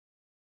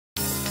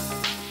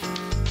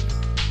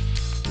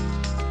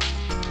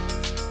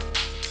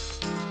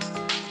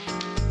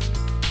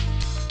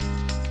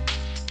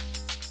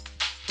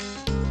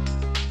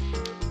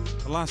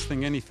The last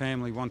thing any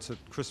family wants at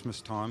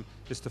Christmas time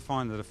is to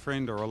find that a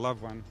friend or a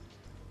loved one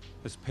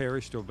has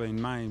perished or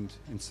been maimed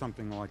in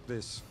something like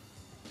this.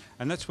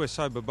 And that's where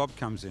Sober Bob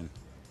comes in.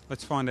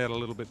 Let's find out a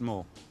little bit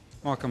more.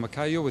 Michael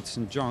McKay, you're with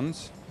St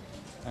John's,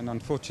 and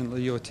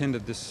unfortunately you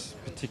attended this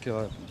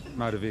particular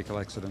motor vehicle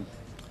accident.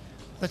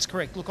 That's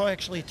correct. Look, I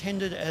actually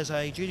attended as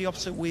a duty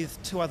officer with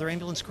 2 other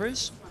ambulance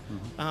crews.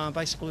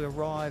 Basically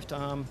arrived,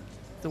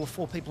 there were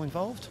 4 people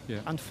involved. Yeah.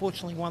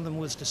 Unfortunately, one of them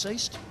was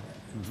deceased.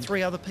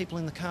 3 other people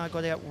in the car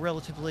got out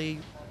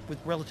with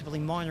relatively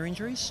minor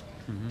injuries,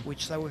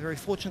 which they were very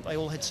fortunate. They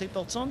all had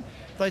seatbelts on.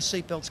 Those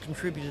seatbelts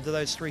contributed to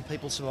those 3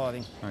 people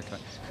surviving. Okay.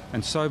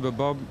 And Sober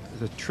Bob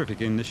is a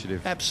terrific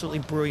initiative. Absolutely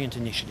brilliant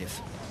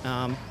initiative.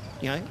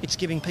 It's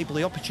giving people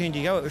the opportunity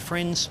to go out with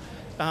friends,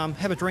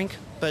 have a drink,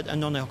 but a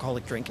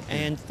non-alcoholic drink,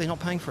 and they're not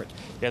paying for it.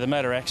 Yeah, the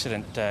motor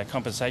accident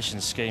compensation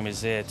scheme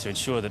is there to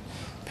ensure that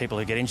people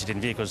who get injured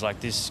in vehicles like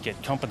this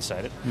get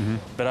compensated.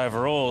 But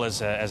overall,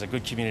 as a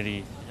good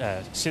community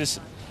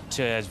citizen,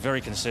 is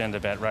very concerned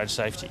about road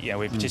safety.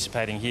 We're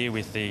participating here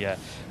with the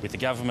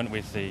government,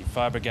 with the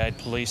fire brigade,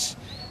 police,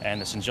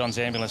 and the St John's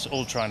ambulance,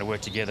 all trying to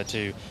work together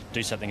to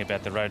do something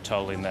about the road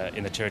toll in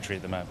the territory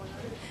at the moment.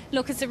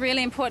 Look, it's a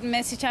really important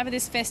message over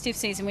this festive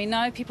season. We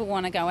know people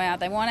want to go out,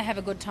 they want to have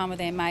a good time with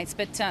their mates,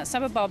 but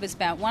Sober Bob is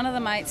about one of the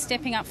mates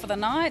stepping up for the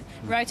night,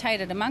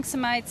 rotated amongst the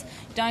mates.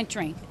 Don't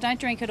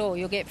drink at all.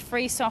 You'll get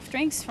free soft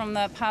drinks from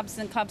the pubs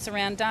and clubs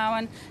around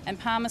Darwin and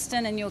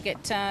Palmerston, and you'll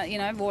get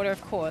water,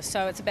 of course.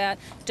 So it's about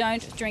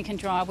don't drink and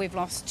drive. We've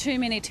lost too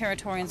many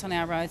Territorians on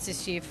our roads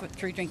this year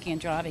through drinking and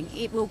driving.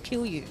 It will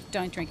kill you.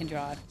 Don't drink and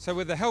drive. So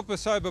with the help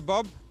of Sober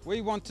Bob, we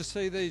want to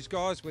see these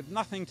guys with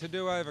nothing to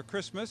do over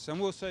Christmas, and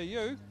we'll see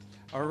you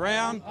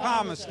around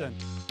Palmerston.